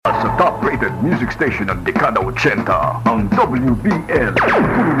sa top-rated music station ng dekada 80, ang WBL.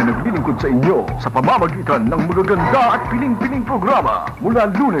 Tuloy na naglilingkod sa inyo sa pamamagitan ng magaganda at piling-piling programa.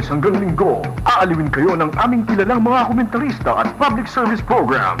 Mula Lunes hanggang Linggo, aaliwin kayo ng aming kilalang mga komentarista at public service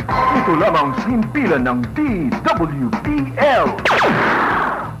program. Ito lamang sa himpilan ng DWBL.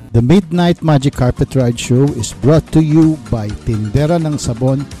 The Midnight Magic Carpet Ride Show is brought to you by Tindera ng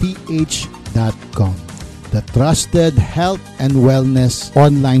Sabon PH.com, the trusted health and wellness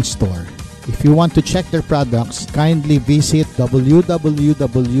online store. If you want to check their products, kindly visit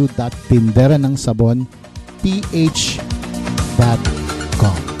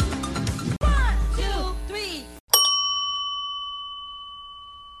www.tinderanangSabonPH.com.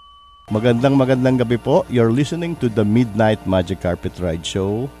 Magandang gabi po. You're listening to the Midnight Magic Carpet Ride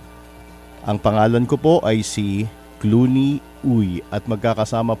Show. Ang pangalan ko po ay si Clooney Uy at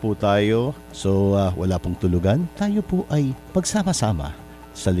magkakasama po tayo. So wala pong tulugan. Tayo po ay pagsama-sama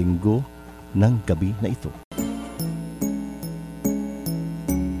sa linggo ng gabi na ito.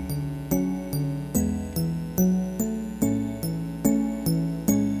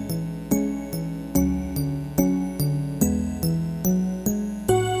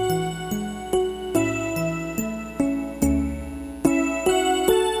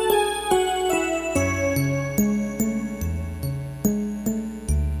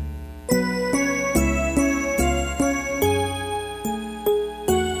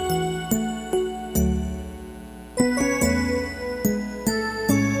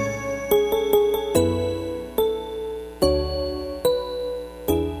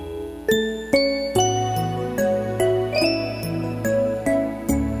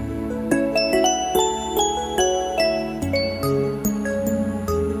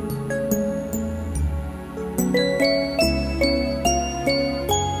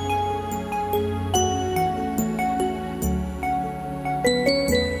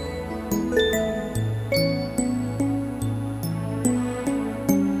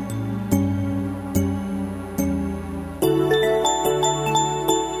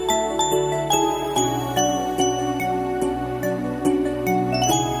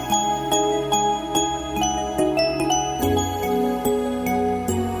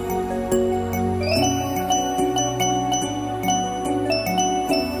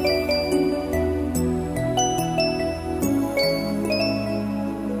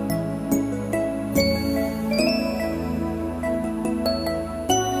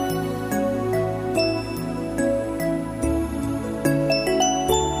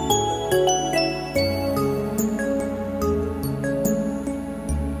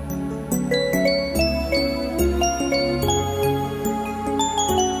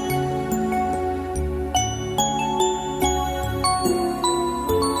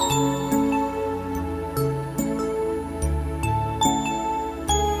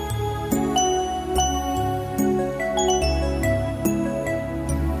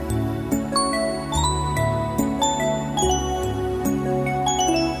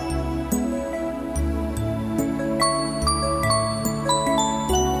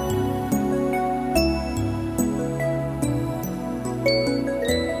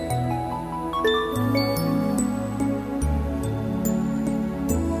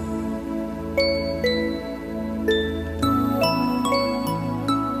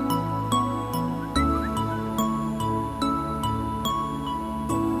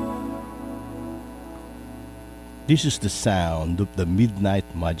 This is the sound of the Midnight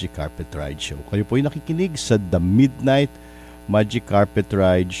Magic Carpet Ride Show. Kayo po ay nakikinig sa The Midnight Magic Carpet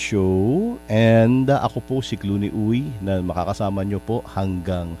Ride Show. And ako po si Clooney Uy na makakasama nyo po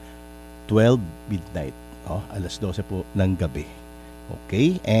hanggang 12 midnight. Alas 12 po ng gabi.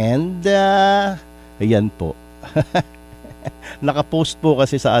 Okay? And ayan po. Nakapost po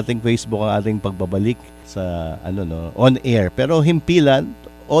kasi sa ating Facebook ang ating pagbabalik sa on air. Pero himpilan,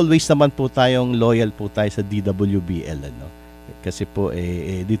 always naman po tayong loyal po tayo sa DWBL. Kasi po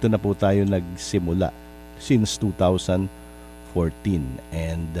dito na po tayo nagsimula since 2014.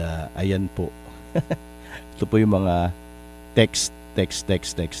 And ayan po. Ito po yung mga text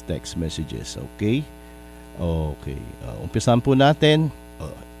messages. Okay? Okay. Umpisahan po natin.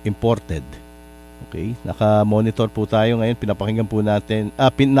 Imported. Okay? Naka-monitor po tayo ngayon. Pinapakinggan po natin.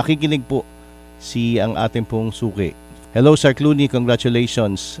 Nakikinig po ang ating pong suki. Hello, Sir Clooney.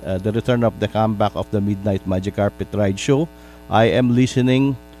 Congratulations. The return of the comeback of the Midnight Magic Carpet Ride Show. I am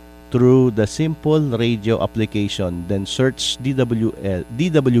listening through the simple radio application. Then search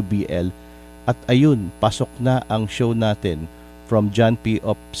DWBL. At ayun, pasok na ang show natin from John P.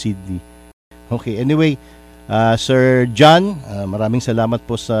 of Sydney. Okay, anyway, Sir John, maraming salamat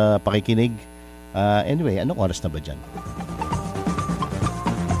po sa pakikinig. Anyway, anong oras na ba dyan?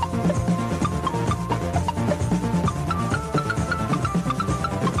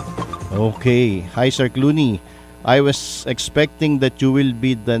 Okay. Hi, Sir Clooney. I was expecting that you will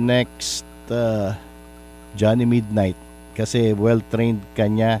be the next Johnny Midnight kasi well-trained ka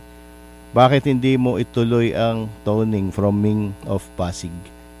niya. Bakit hindi mo ituloy ang toning from Ming of Pasig?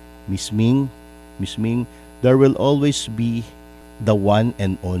 Miss Ming, there will always be the one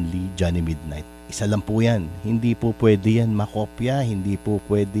and only Johnny Midnight. Isa lang po yan. Hindi po pwede yan makopya. Hindi po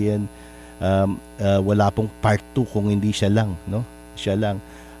pwede yan wala pong part 2 kung hindi siya lang. No? Siya lang.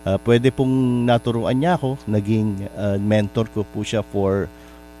 Pwede pong naturuan niya ako. Naging mentor ko po siya for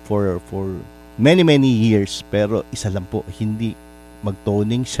many years. Pero isa lang po. Hindi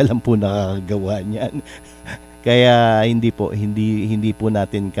mag-toning. Siya lang po nakakagawa niyan. Kaya hindi po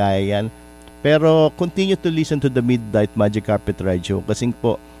natin kaya yan. Pero continue to listen to the Midnight Magic Carpet Ride Show kasi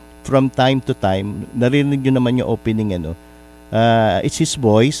po from time to time narinig niyo naman yung opening it's his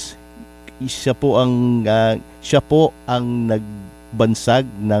voice. Siya po ang nagbansag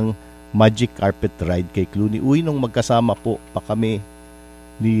ng Magic Carpet Ride kay Clooney. Nung magkasama po pa kami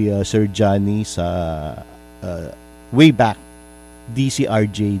ni Sir Johnny sa way back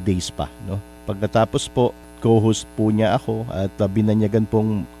DCRJ days pa, no? Pagkatapos po co-host po niya ako at binanyagan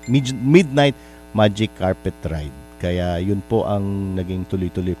pong Midnight Magic Carpet Ride. Kaya yun po ang naging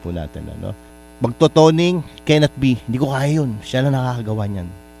tuloy-tuloy po natin. Magtotoning, cannot be. Hindi ko kaya yun. Siya lang nakakagawa niyan.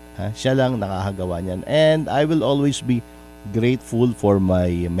 Siya lang nakakagawa niyan. And I will always be grateful for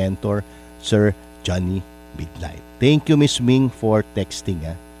my mentor, Sir Johnny Midnight. Thank you, Miss Ming, for texting.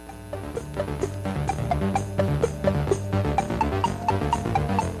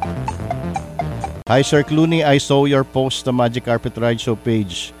 Hi, Sir Clooney. I saw your post sa Magic Carpet Ride Show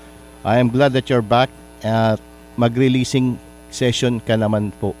page. I am glad that you're back at mag-releasing session ka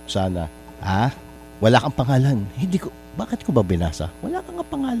naman po sana. Wala kang pangalan. Bakit ko ba binasa? Wala kang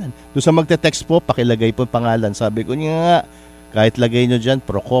pangalan. Doon sa magte-text po, pakilagay po pangalan. Sabi ko nga, kahit lagay nyo dyan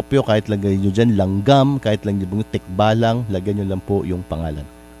Procopio, kahit lagay nyo dyan Langgam, kahit lang nyo Tikbalang, lagay nyo lang po yung pangalan.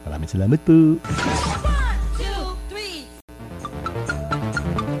 Maraming salamat po.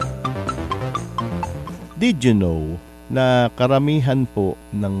 Did you know na karamihan po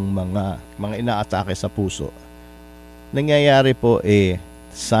ng mga inaatake sa puso nangyayari po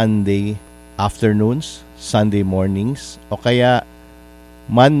Sunday afternoons, Sunday mornings, o kaya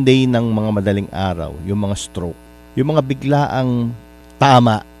Monday ng mga madaling araw, yung mga stroke. Yung mga biglaang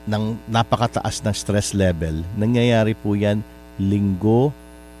tama ng napakataas ng stress level, nangyayari po yan Linggo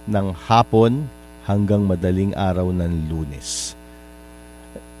ng hapon hanggang madaling araw ng Lunes.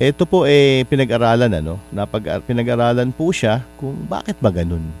 Ito po pinag-aralan pinag-aralan po siya kung bakit ba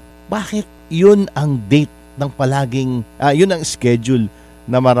ganun. Bakit yun ang date ng palaging yun ang schedule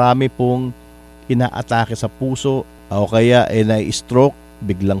na marami pong inaatake sa puso o kaya na-stroke,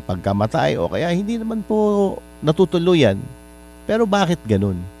 biglang pagkamatay o kaya hindi naman po natutuluyan. Pero bakit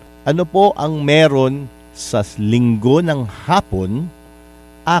ganun? Ano po ang meron sa Linggo ng hapon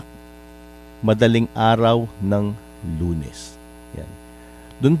at madaling araw ng Lunes?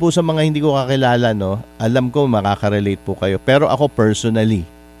 Doon po sa mga hindi ko kakilala, alam ko makaka-relate po kayo. Pero ako personally,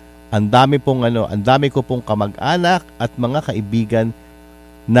 ang dami ko pong kamag-anak at mga kaibigan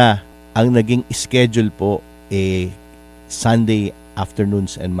na ang naging schedule po Sunday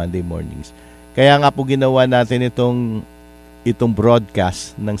afternoons and Monday mornings. Kaya nga po ginawa natin itong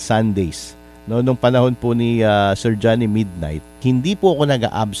broadcast ng Sundays. Nung panahon po ni Sir Johnny Midnight, hindi po ako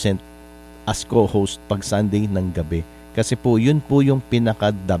nag-absent as co-host pag Sunday ng gabi. Kasi po, yun po yung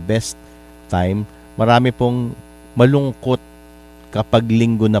pinaka-the best time. Marami pong malungkot kapag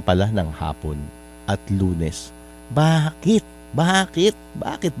Linggo na pala ng hapon at Lunes. Bakit?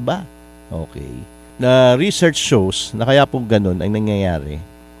 Bakit ba? Okay. Research shows na kaya po ganun ang nangyayari.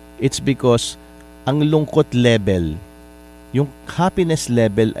 It's because ang lungkot level, yung happiness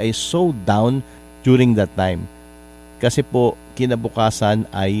level ay so down during that time. Kasi po, kinabukasan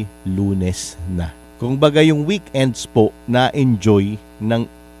ay Lunes na. Kung baga yung weekends po na enjoy ng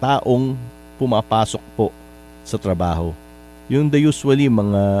taong pumapasok po sa trabaho. Yung usually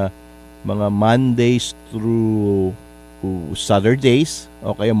mga Mondays through Saturdays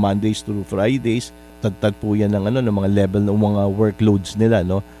o kaya Mondays through Fridays, tad po yan ng ng mga level ng mga workloads nila,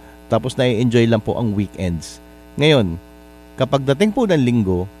 Tapos na-enjoy lang po ang weekends. Ngayon, kapag dating po ng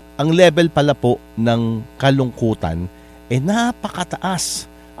Linggo, ang level pala po ng kalungkutan napakataas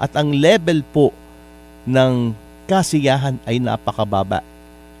at ang level po ng kasiyahan ay napakababa.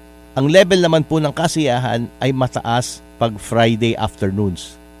 Ang level naman po ng kasiyahan ay mataas pag Friday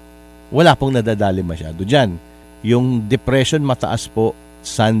afternoons. Wala pong nadadali masyado dyan. Yung depression mataas po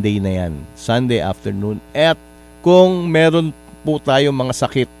Sunday na yan. Sunday afternoon. At kung meron po tayong mga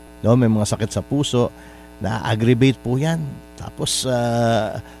sakit, may mga sakit sa puso, na-aggravate po yan. Tapos,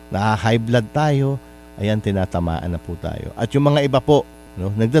 na-high blood tayo. Ayan, tinatamaan na po tayo. At yung mga iba po, no,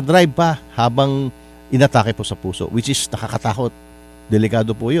 nagdadrive pa habang inatake po sa puso, which is nakakatakot.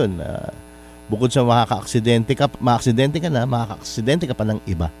 Delikado po yun. Bukod sa makaka-aksidente ka na, makaka-aksidente ka pa ng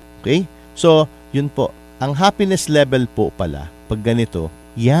iba. Okay? So, yun po. Ang happiness level po pala, pag ganito,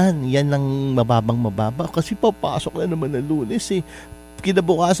 yan ang mababa. Kasi papasok na naman ng Lunes eh.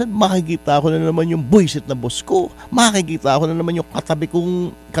 Kinabukasan, makikita ko na naman yung buwisit na boss ko. Makikita ko na naman yung katabi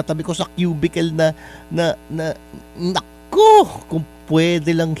ko sa cubicle na nako, kung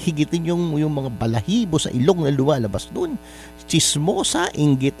pwede lang higitin yung mga balahibo sa ilong na lumalabas dun. Chismosa,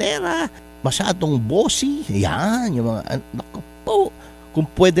 inggitera, masyadong bossy. Yan, yung mga, nako po. Kung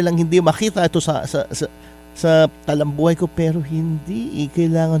pwede lang hindi makita ito sa talambuhay ko, pero hindi.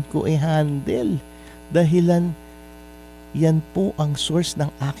 Kailangan ko i-handle. Dahilan, yan po ang source ng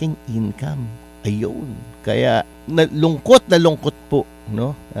aking income. Ayun. Kaya lungkot po,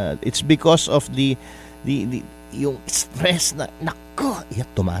 no? It's because of the yung stress na nako,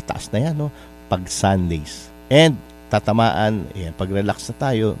 tumataas na yan, no? Pag Sundays. And tatamaan, pag relax na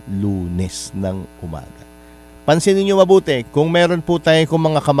tayo, Lunes ng umaga. Pansinin niyo mabuti, kung meron po tayo kung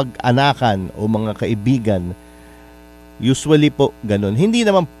mga kamag-anakan o mga kaibigan, usually po ganun. Hindi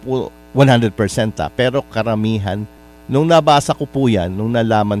naman po 100% pero karamihan. Nung nabasa ko po yan, nung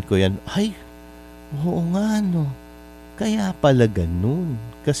nalaman ko yan, ay, oo nga no. Kaya pala ganun.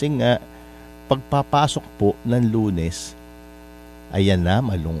 Kasi nga, pagpapasok po ng Lunes, ayan na,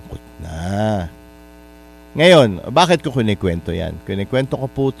 malungkot na. Ngayon, bakit ko kinikwento yan? Kinikwento ko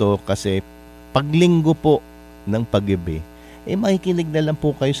po to kasi paglinggo po ng pag-gabi, makikinig na lang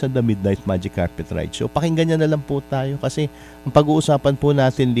po kayo sa The Midnight Magic Carpet Ride Show. Pakinggan niya na lang po tayo kasi ang pag-uusapan po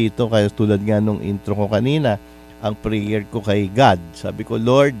natin dito, kaya tulad nga nung intro ko kanina, ang prayer ko kay God. Sabi ko,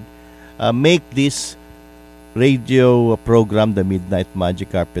 Lord, make this radio program, The Midnight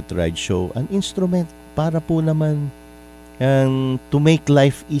Magic Carpet Ride Show, an instrument para po naman to make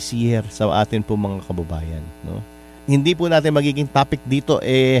life easier sa atin po mga kababayan. No? Hindi po natin magiging topic dito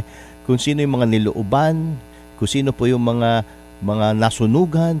kung sino yung mga nilooban, kung sino po yung mga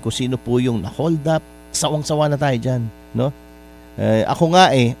nasunugan, kung sino po yung na-hold up. Sawang-sawa na tayo dyan. No? Ako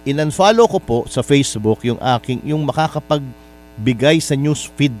nga in-unfollow ko po sa Facebook yung makakapagbigay sa news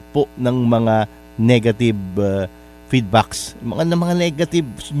feed po ng mga negative feedbacks, mga negative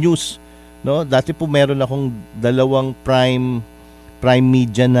news, no? Dati po meron akong 2 prime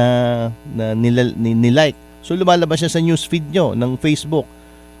media na nilike. So lumalabas siya sa news feed nyo ng Facebook.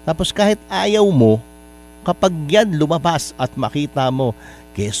 Tapos kahit ayaw mo, kapag yan lumabas at makita mo,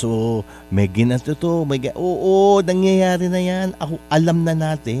 keso may ginanto to, oo, nangyayari na yan. Alam na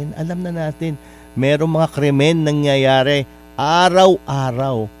natin. Merong mga krimen nangyayari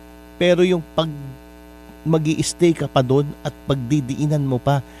araw-araw. Pero yung pag magi-stay ka pa doon at pagdidiinan mo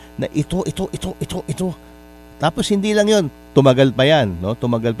pa na ito. Tapos hindi lang yun, tumagal pa yan, no? 1,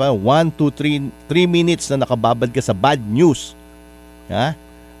 2, 3 minutes na nakababad ka sa bad news. Ha?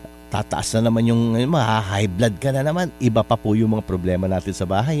 Tataas na naman yung high blood ka na naman. Iba pa po yung mga problema natin sa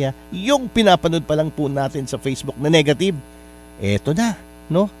bahay. Ha? Yung pinapanood pa lang po natin sa Facebook na negative, eto na,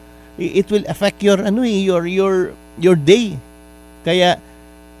 no? It will affect your day. Kaya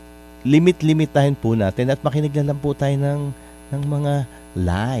limitahin po natin at makinig na lang po tayo ng mga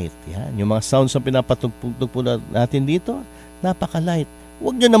light. Yan. Yung mga sounds na pinapatugtog po natin dito, napaka-light.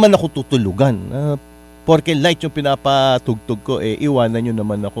 Huwag nyo naman ako tutulugan. Porke light yung pinapatugtog ko, iwanan nyo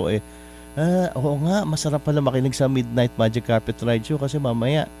naman ako. Oo nga, masarap pala makinig sa Midnight Magic Carpet Ride Show kasi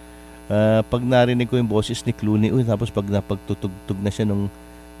mamaya, pag narinig ko yung boses ni Clooney, tapos pag napagtutugtog na siya ng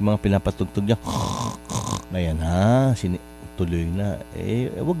mga pinapatugtog niya, ayan ha, tuloy na.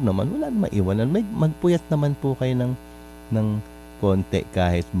 Wag naman, wala naman iwanan. Magpuyat naman po kayo ng konti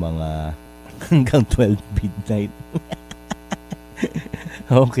kahit mga hanggang 12 midnight.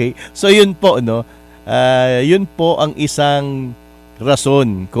 Okay. So yun po, no? Yun po ang isang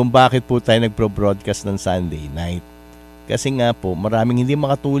rason kung bakit po tayo nagpro-broadcast ng Sunday night. Kasi nga po, maraming hindi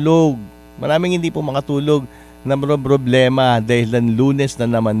makatulog na problema dahil ng Lunes na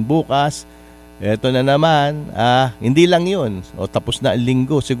naman bukas. Eto na naman, hindi lang yun. Tapos na ang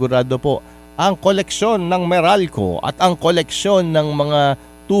linggo, sigurado po, ang koleksyon ng Meralco at ang koleksyon ng mga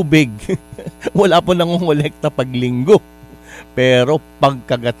tubig, wala po nangongolekta pag linggo. Pero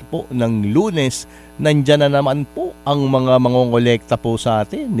pagkagat po ng Lunes, nandyan na naman po ang mga mangongolekta po sa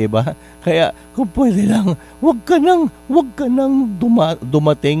atin, di ba? Kaya kung pwede lang, wag ka nang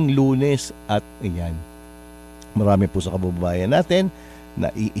dumating Lunes. At ayan, marami po sa kababayan natin na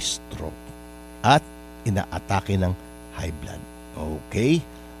i-stroke at inaatake ng high blood. Okay?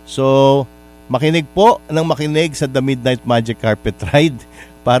 So, Makinig po ng makinig sa The Midnight Magic Carpet Ride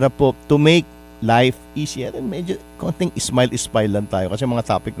para po to make life easier. And medyo konting smile lang tayo kasi mga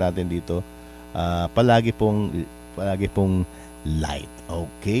topic natin dito palagi pong light.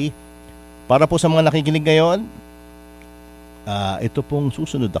 Okay? Para po sa mga nakikinig ngayon, ito pong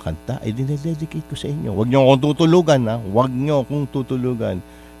susunod na kanta ay dinededicate ko sa inyo. Huwag niyo akong tutulugan, ha? Huwag niyo akong tutulugan.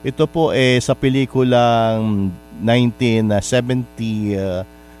 Ito po sa pelikulang 1977.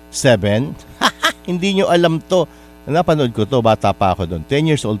 Hindi niyo alam to. Napanood ko to, bata pa ako doon. 10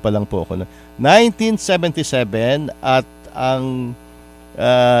 years old pa lang po ako. 1977 at ang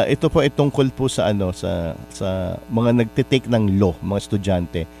ito po ay tungkol po sa sa mga nagte-take ng law, mga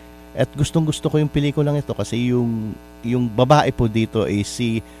estudyante. At gustong-gusto ko yung pelikulang ito kasi yung babae po dito ay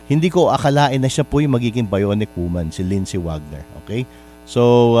hindi ko akalain na siya po yung magiging Bionic Woman, si Lindsay Wagner. Okay?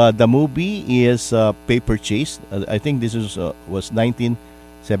 So, the movie is Paper Chase. I think this was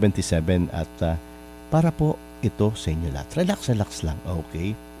 1977 at para po ito sa inyo lahat. Relax lang.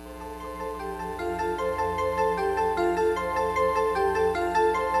 Okay?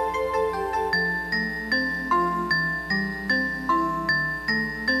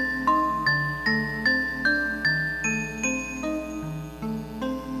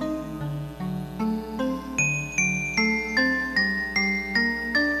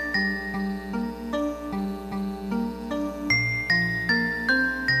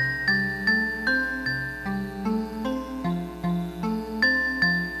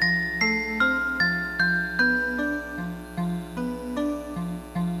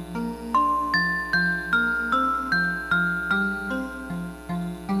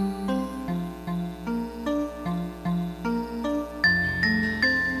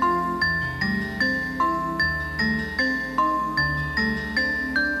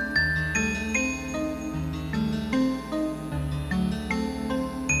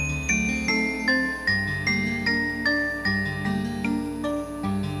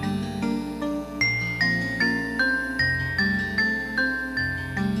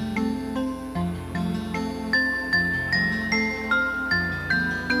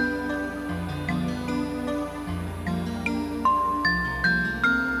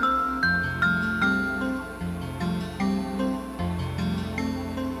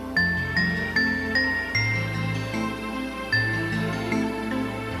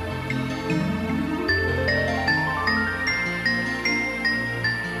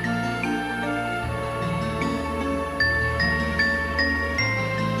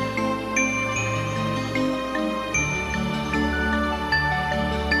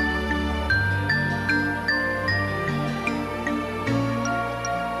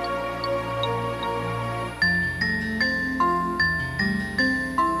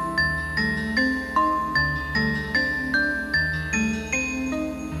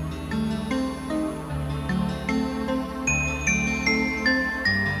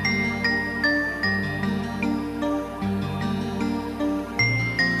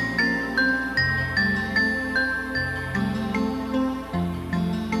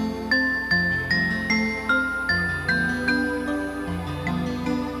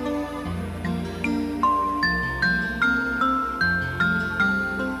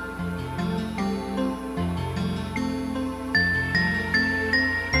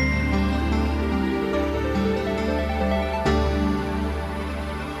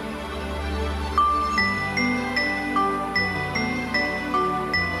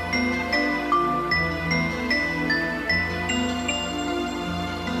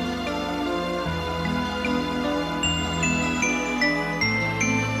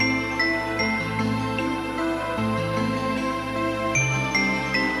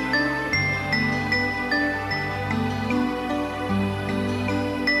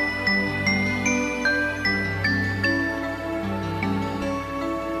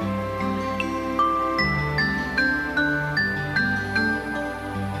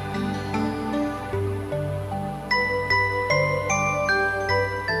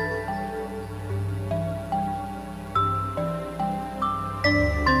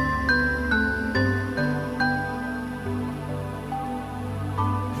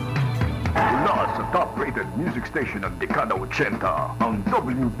 top-rated music station ng dekada 80, ang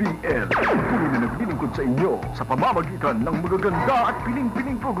WBL. Tuloy na naglilingkod sa inyo sa pamamagitan ng magaganda at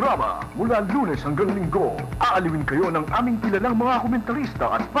piling-piling programa. Mula Lunes hanggang Linggo, aaliwin kayo ng aming kilalang mga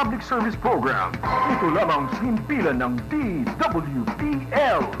komentarista at public service program. Ito lamang sa himpilan ng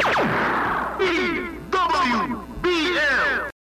DWBL.